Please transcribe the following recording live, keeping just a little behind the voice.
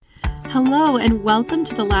Hello and welcome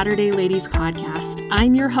to the Latter-day Ladies podcast.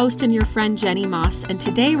 I'm your host and your friend Jenny Moss, and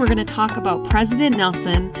today we're going to talk about President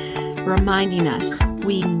Nelson reminding us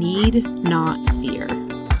we need not fear.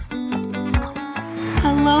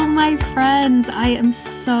 Hello, my friends. I am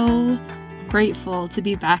so grateful to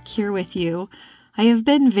be back here with you. I have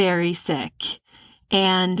been very sick,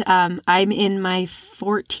 and I'm in my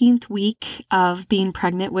 14th week of being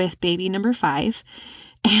pregnant with baby number 5,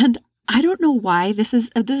 and I don't know why this is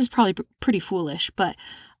probably pretty foolish, but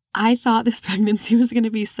I thought this pregnancy was going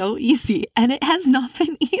to be so easy, and it has not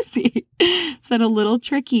been easy. It's been a little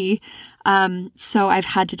tricky. So I've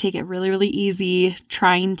had to take it really, really easy,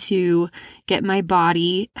 trying to get my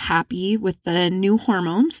body happy with the new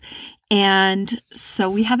hormones. And so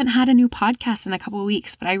we haven't had a new podcast in a couple of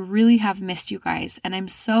weeks, but I really have missed you guys. And I'm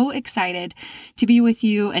so excited to be with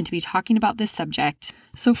you and to be talking about this subject.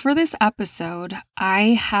 So for this episode,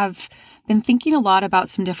 I have been thinking a lot about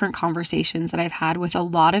some different conversations that I've had with a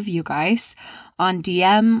lot of you guys on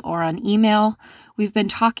DM or on email. We've been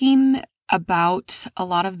talking about a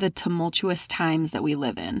lot of the tumultuous times that we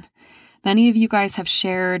live in. Many of you guys have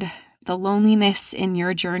shared the loneliness in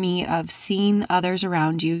your journey of seeing others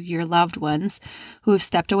around you, your loved ones, who have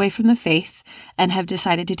stepped away from the faith and have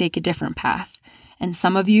decided to take a different path. And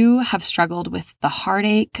some of you have struggled with the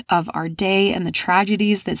heartache of our day and the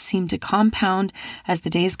tragedies that seem to compound as the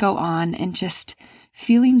days go on, and just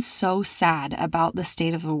feeling so sad about the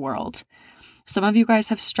state of the world. Some of you guys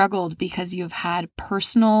have struggled because you've had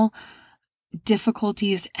personal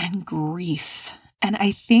difficulties and grief. And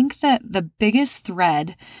I think that the biggest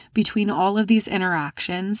thread between all of these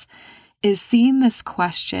interactions is seeing this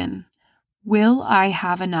question, will I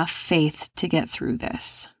have enough faith to get through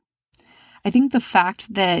this? I think the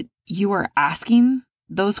fact that you are asking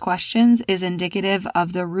those questions is indicative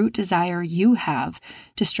of the root desire you have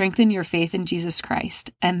to strengthen your faith in Jesus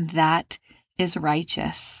Christ, and that is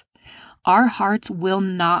righteous. Our hearts will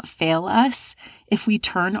not fail us if we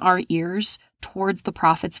turn our ears towards the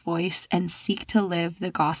prophet's voice and seek to live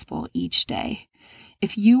the gospel each day.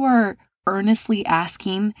 If you are earnestly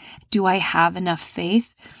asking, do I have enough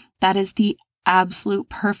faith? That is the absolute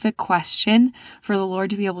perfect question for the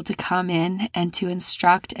Lord to be able to come in and to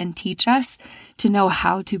instruct and teach us to know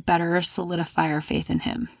how to better solidify our faith in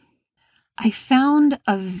Him. I found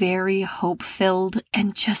a very hope-filled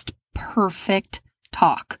and just perfect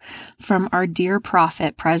talk from our dear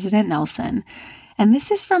prophet, President Nelson. And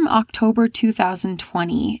this is from October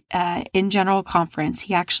 2020 in General Conference.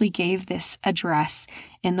 He actually gave this address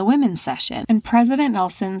in the women's session. And President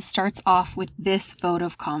Nelson starts off with this vote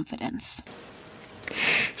of confidence.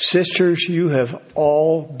 Sisters, you have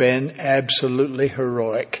all been absolutely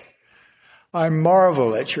heroic. I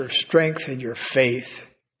marvel at your strength and your faith.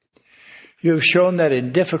 You have shown that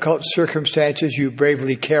in difficult circumstances you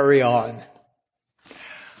bravely carry on.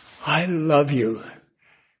 I love you.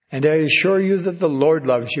 And I assure you that the Lord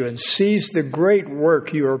loves you and sees the great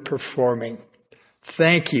work you are performing.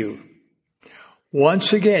 Thank you.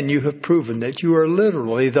 Once again, you have proven that you are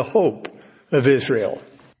literally the hope of Israel.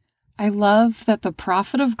 I love that the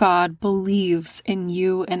prophet of God believes in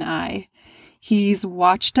you and I. He's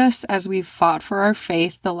watched us as we've fought for our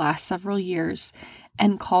faith the last several years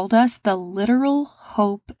and called us the literal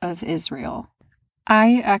hope of Israel.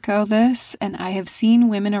 I echo this, and I have seen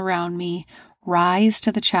women around me rise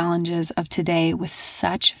to the challenges of today with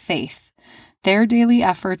such faith. Their daily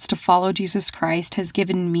efforts to follow Jesus Christ has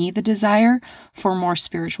given me the desire for more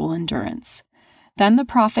spiritual endurance. Then the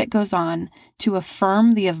prophet goes on to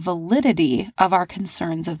affirm the validity of our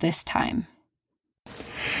concerns of this time.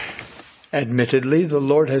 Admittedly, the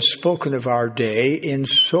Lord has spoken of our day in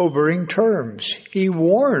sobering terms. He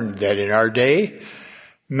warned that in our day,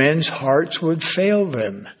 men's hearts would fail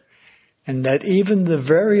them, and that even the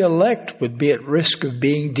very elect would be at risk of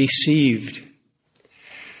being deceived.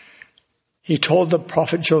 He told the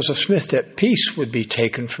prophet Joseph Smith that peace would be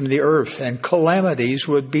taken from the earth and calamities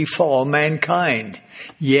would befall mankind.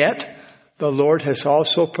 Yet, the Lord has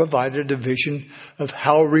also provided a vision of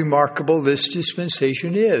how remarkable this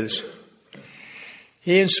dispensation is.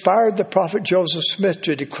 He inspired the prophet Joseph Smith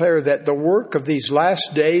to declare that the work of these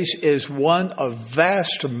last days is one of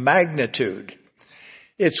vast magnitude.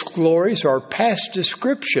 Its glories are past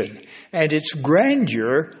description, and its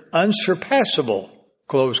grandeur unsurpassable,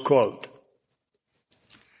 close quote.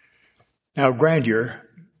 Now, grandeur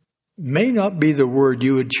may not be the word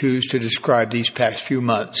you would choose to describe these past few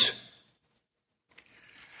months.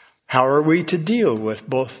 How are we to deal with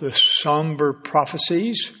both the somber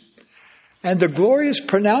prophecies and the glorious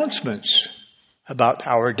pronouncements about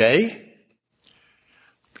our day?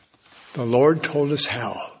 The Lord told us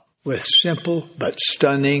how. with simple but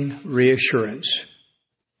stunning reassurance.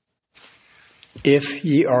 If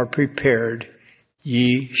ye are prepared,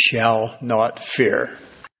 ye shall not fear.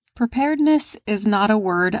 Preparedness is not a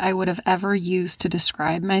word I would have ever used to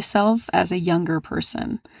describe myself as a younger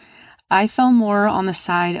person. I fell more on the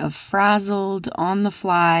side of frazzled, on the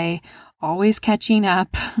fly, always catching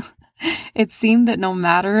up. It seemed that no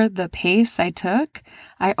matter the pace I took,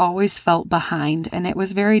 I always felt behind, and it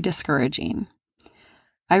was very discouraging.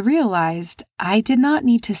 I realized I did not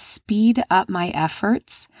need to speed up my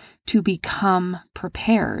efforts to become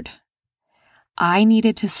prepared. I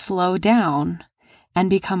needed to slow down and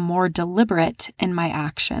become more deliberate in my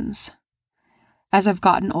actions. As I've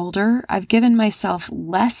gotten older, I've given myself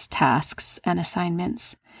less tasks and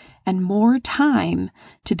assignments and more time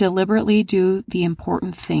to deliberately do the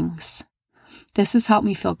important things. This has helped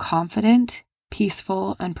me feel confident,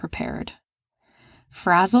 peaceful, and prepared.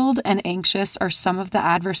 Frazzled and anxious are some of the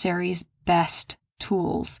adversary's best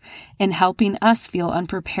tools in helping us feel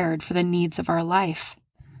unprepared for the needs of our life.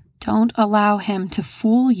 Don't allow him to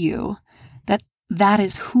fool you that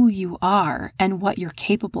is who you are and what you're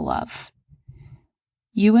capable of.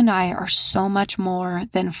 You and I are so much more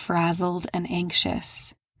than frazzled and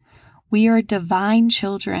anxious. We are divine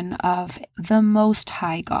children of the Most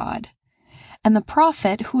High God. And the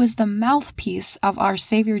prophet, who is the mouthpiece of our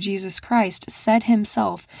Savior Jesus Christ, said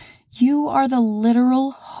himself, "You are the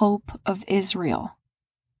literal hope of Israel."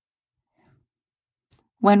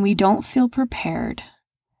 When we don't feel prepared,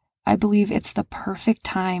 I believe it's the perfect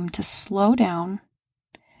time to slow down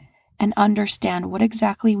and understand what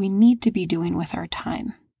exactly we need to be doing with our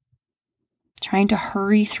time. Trying to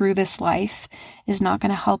hurry through this life is not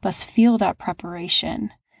going to help us feel that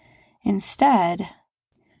preparation. Instead,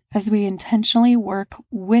 as we intentionally work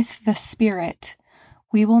with the Spirit,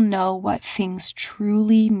 we will know what things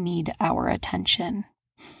truly need our attention.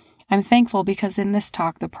 I'm thankful because in this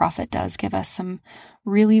talk, the prophet does give us some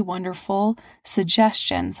really wonderful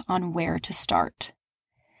suggestions on where to start.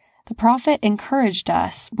 The prophet encouraged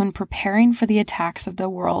us when preparing for the attacks of the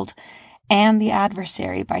world and the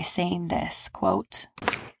adversary by saying this, quote,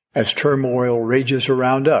 "As turmoil rages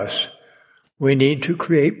around us, we need to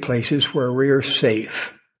create places where we are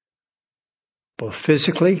safe, both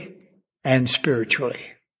physically and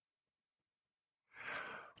spiritually.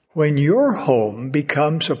 When your home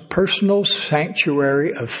becomes a personal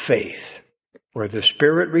sanctuary of faith, where the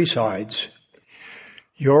Spirit resides,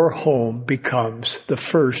 your home becomes the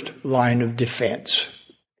first line of defense."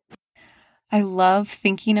 I love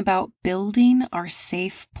thinking about building our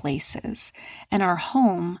safe places and our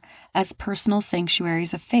home as personal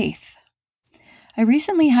sanctuaries of faith. I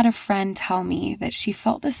recently had a friend tell me that she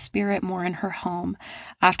felt the Spirit more in her home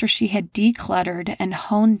after she had decluttered and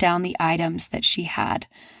honed down the items that she had.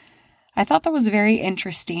 I thought that was very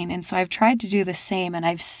interesting, and so I've tried to do the same, and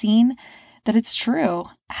I've seen that it's true.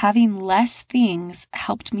 Having less things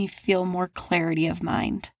helped me feel more clarity of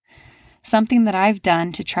mind. Something that I've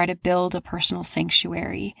done to try to build a personal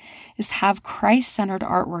sanctuary is have Christ-centered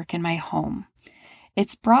artwork in my home.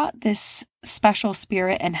 It's brought this special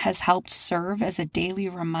spirit and has helped serve as a daily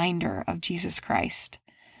reminder of Jesus Christ.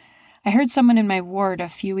 I heard someone in my ward a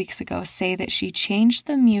few weeks ago say that she changed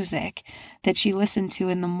the music that she listened to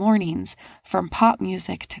in the mornings from pop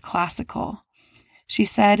music to classical. She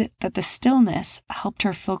said that the stillness helped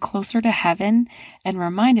her feel closer to heaven and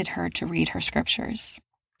reminded her to read her scriptures.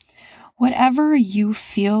 Whatever you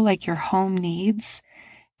feel like your home needs,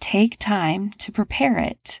 take time to prepare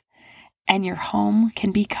it, and your home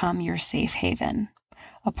can become your safe haven,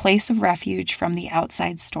 a place of refuge from the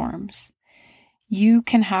outside storms. You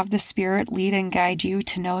can have the Spirit lead and guide you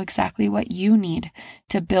to know exactly what you need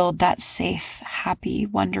to build that safe, happy,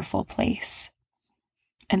 wonderful place.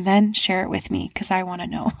 And then share it with me because I want to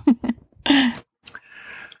know.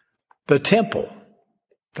 The temple,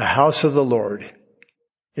 the house of the Lord,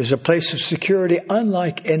 is a place of security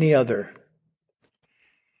unlike any other.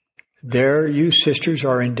 There you sisters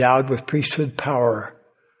are endowed with priesthood power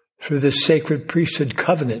through the sacred priesthood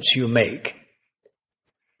covenants you make.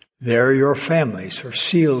 There your families are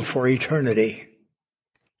sealed for eternity.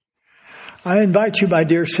 I invite you, my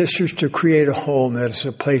dear sisters, to create a home that is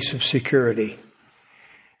a place of security.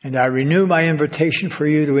 And I renew my invitation for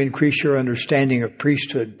you to increase your understanding of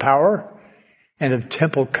priesthood power and of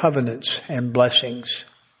temple covenants and blessings.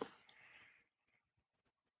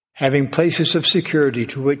 Having places of security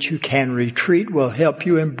to which you can retreat will help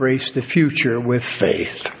you embrace the future with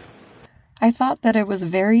faith. I thought that it was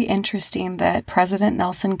very interesting that President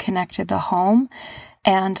Nelson connected the home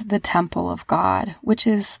and the temple of God, which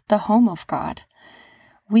is the home of God.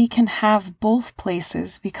 we can have both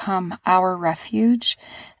places become our refuge,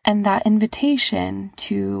 and that invitation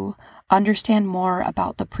to understand more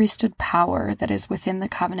about the priesthood power that is within the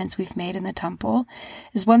covenants we've made in the temple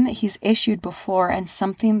is one that he's issued before and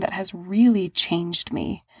something that has really changed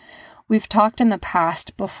me. We've talked in the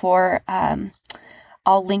past before,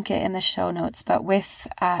 I'll link it in the show notes, but with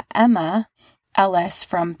Emma Ellis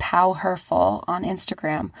from Pow Herful on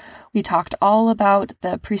Instagram, we talked all about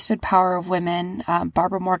the priesthood power of women,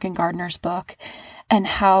 Barbara Morgan Gardner's book, and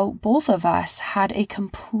how both of us had a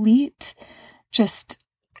complete just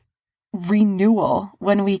renewal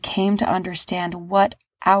when we came to understand what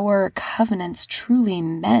our covenants truly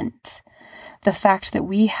meant. The fact that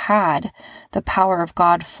we had the power of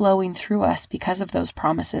God flowing through us because of those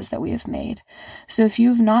promises that we have made. So if you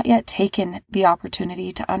have not yet taken the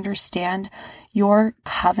opportunity to understand your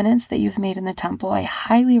covenants that you've made in the temple, I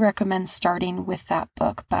highly recommend starting with that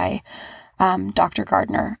book by Dr.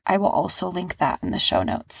 Gardner. I will also link that in the show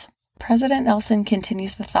notes. President Nelson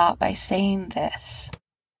continues the thought by saying this.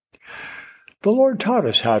 The Lord taught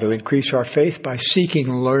us how to increase our faith by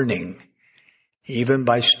seeking learning, even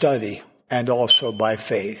by study, and also by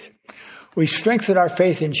faith. We strengthen our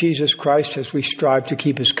faith in Jesus Christ as we strive to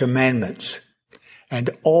keep His commandments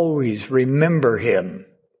and always remember Him.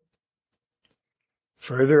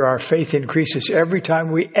 Further, our faith increases every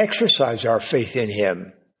time we exercise our faith in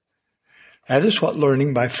Him. That is what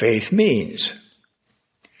learning by faith means.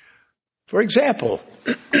 For example,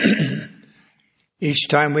 each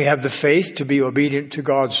time we have the faith to be obedient to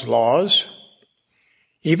God's laws,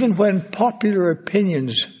 even when popular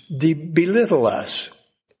opinions belittle us,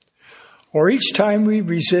 or each time we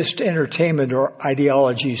resist entertainment or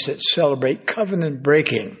ideologies that celebrate covenant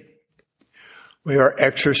breaking, we are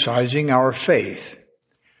exercising our faith,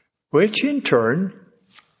 which in turn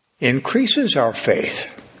increases our faith.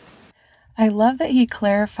 I love that he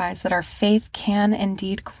clarifies that our faith can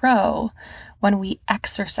indeed grow when we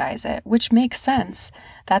exercise it, which makes sense.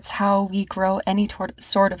 That's how we grow any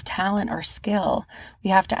sort of talent or skill.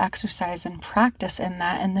 We have to exercise and practice in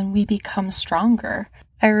that, and then we become stronger.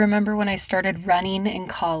 I remember when I started running in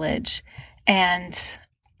college, and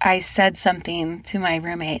I said something to my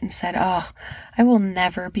roommate and said, I will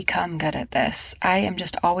never become good at this. I am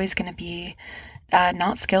just always going to be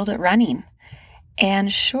not skilled at running.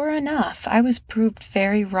 And sure enough, I was proved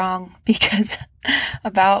very wrong, because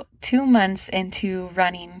about 2 months into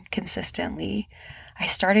running consistently, I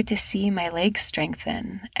started to see my legs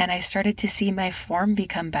strengthen, and I started to see my form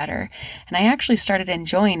become better. And I actually started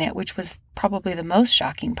enjoying it, which was probably the most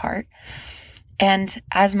shocking part. And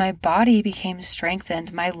as my body became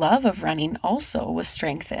strengthened, my love of running also was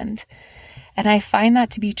strengthened. And I find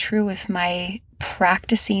that to be true with my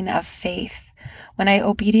practicing of faith. When I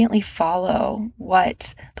obediently follow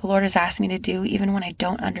what the Lord has asked me to do, even when I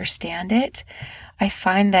don't understand it, I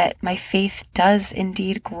find that my faith does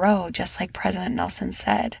indeed grow, just like President Nelson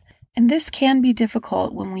said. And this can be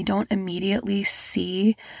difficult when we don't immediately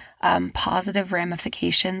see positive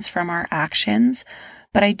ramifications from our actions.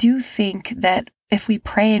 But I do think that if we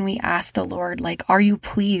pray and we ask the Lord, are you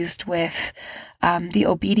pleased with the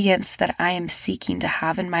obedience that I am seeking to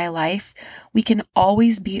have in my life, we can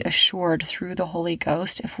always be assured through the Holy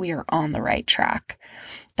Ghost if we are on the right track.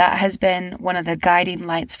 That has been one of the guiding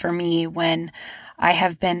lights for me when I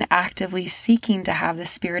have been actively seeking to have the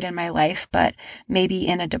Spirit in my life, but maybe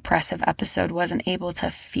in a depressive episode wasn't able to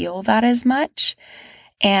feel that as much.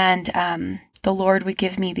 And the Lord would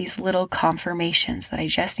give me these little confirmations that I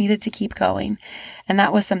just needed to keep going. And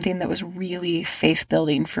that was something that was really faith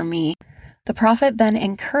building for me. The prophet then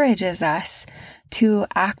encourages us to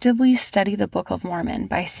actively study the Book of Mormon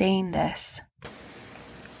by saying this.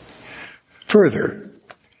 Further,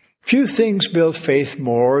 few things build faith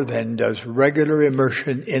more than does regular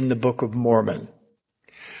immersion in the Book of Mormon.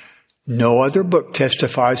 No other book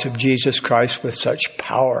testifies of Jesus Christ with such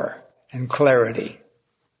power and clarity.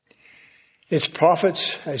 Its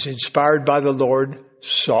prophets, as inspired by the Lord,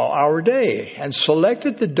 saw our day and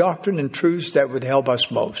selected the doctrine and truths that would help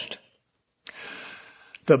us most.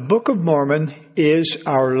 The Book of Mormon is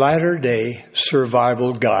our latter-day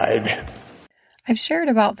survival guide. I've shared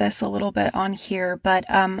about this a little bit on here, but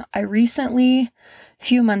I recently, a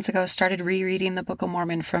few months ago, started rereading the Book of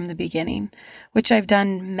Mormon from the beginning, which I've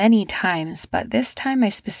done many times, but this time I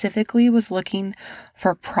specifically was looking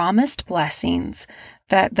for promised blessings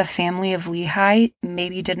that the family of Lehi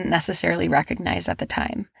maybe didn't necessarily recognize at the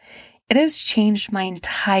time. It has changed my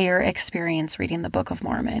entire experience reading the Book of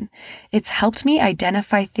Mormon. It's helped me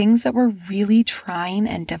identify things that were really trying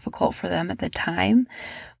and difficult for them at the time,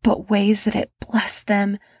 but ways that it blessed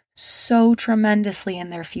them so tremendously in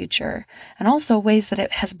their future, and also ways that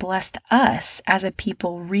it has blessed us as a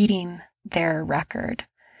people reading their record.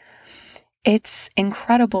 It's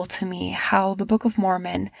incredible to me how the Book of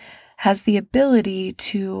Mormon has the ability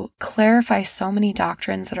to clarify so many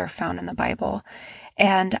doctrines that are found in the Bible.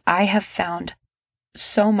 And I have found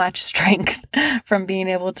so much strength from being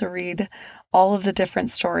able to read all of the different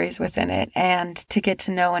stories within it and to get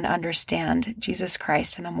to know and understand Jesus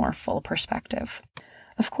Christ in a more full perspective.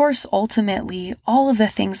 Of course, ultimately, all of the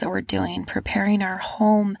things that we're doing, preparing our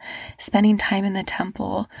home, spending time in the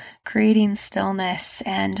temple, creating stillness,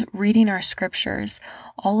 and reading our scriptures,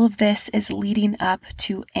 all of this is leading up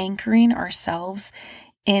to anchoring ourselves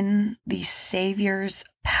in the Savior's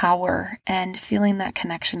power and feeling that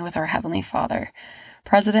connection with our Heavenly Father.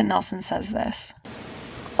 President Nelson says this.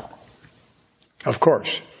 Of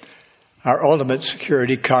course, our ultimate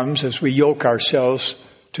security comes as we yoke ourselves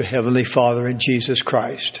to Heavenly Father in Jesus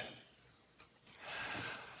Christ.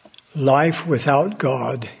 Life without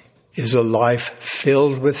God is a life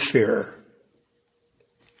filled with fear.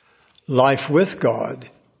 Life with God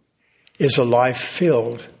is a life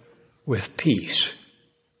filled with peace.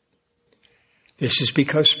 This is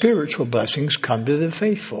because spiritual blessings come to the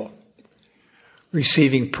faithful.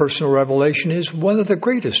 Receiving personal revelation is one of the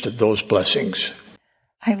greatest of those blessings.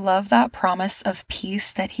 I love that promise of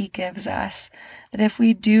peace that he gives us, that if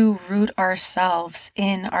we do root ourselves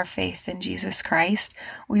in our faith in Jesus Christ,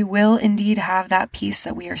 we will indeed have that peace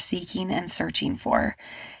that we are seeking and searching for.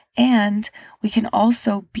 And we can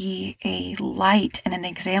also be a light and an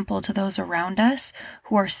example to those around us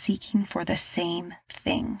who are seeking for the same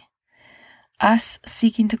thing. Us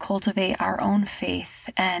seeking to cultivate our own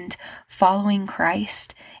faith and following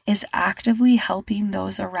Christ is actively helping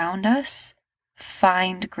those around us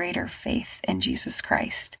find greater faith in Jesus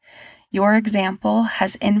Christ. Your example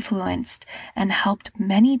has influenced and helped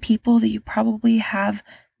many people that you probably have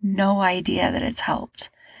no idea that it's helped.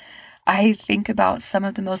 I think about some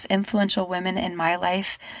of the most influential women in my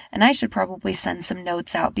life, and I should probably send some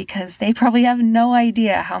notes out because they probably have no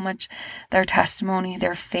idea how much their testimony,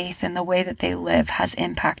 their faith, and the way that they live has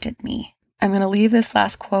impacted me. I'm going to leave this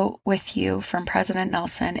last quote with you from President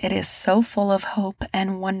Nelson. It is so full of hope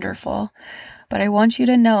and wonderful, but I want you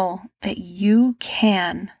to know that you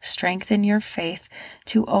can strengthen your faith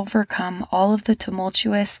to overcome all of the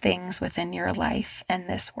tumultuous things within your life and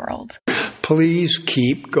this world. Please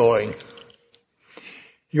keep going.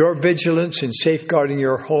 Your vigilance in safeguarding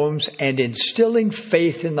your homes and instilling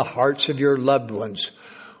faith in the hearts of your loved ones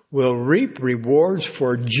will reap rewards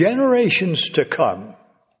for generations to come.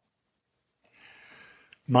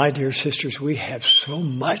 My dear sisters, we have so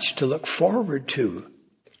much to look forward to.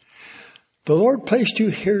 The Lord placed you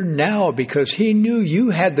here now because He knew you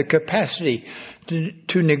had the capacity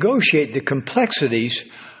to negotiate the complexities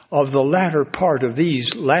of the latter part of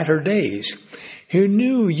these latter days. He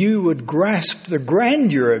knew you would grasp the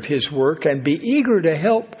grandeur of His work and be eager to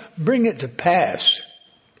help bring it to pass.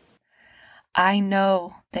 I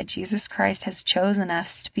know that Jesus Christ has chosen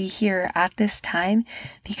us to be here at this time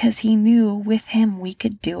because He knew with Him we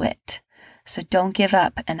could do it. So don't give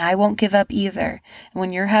up, and I won't give up either. And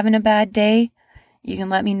when you're having a bad day, you can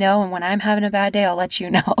let me know, and when I'm having a bad day, I'll let you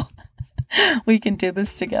know. We can do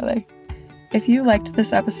this together. If you liked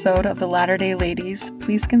this episode of the Latter-day Ladies,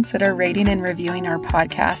 please consider rating and reviewing our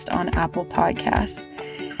podcast on Apple Podcasts.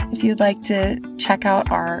 If you'd like to check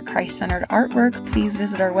out our Christ-centered artwork, please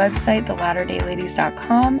visit our website,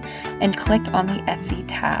 thelatterdayLadies.com, and click on the Etsy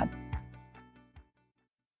tab.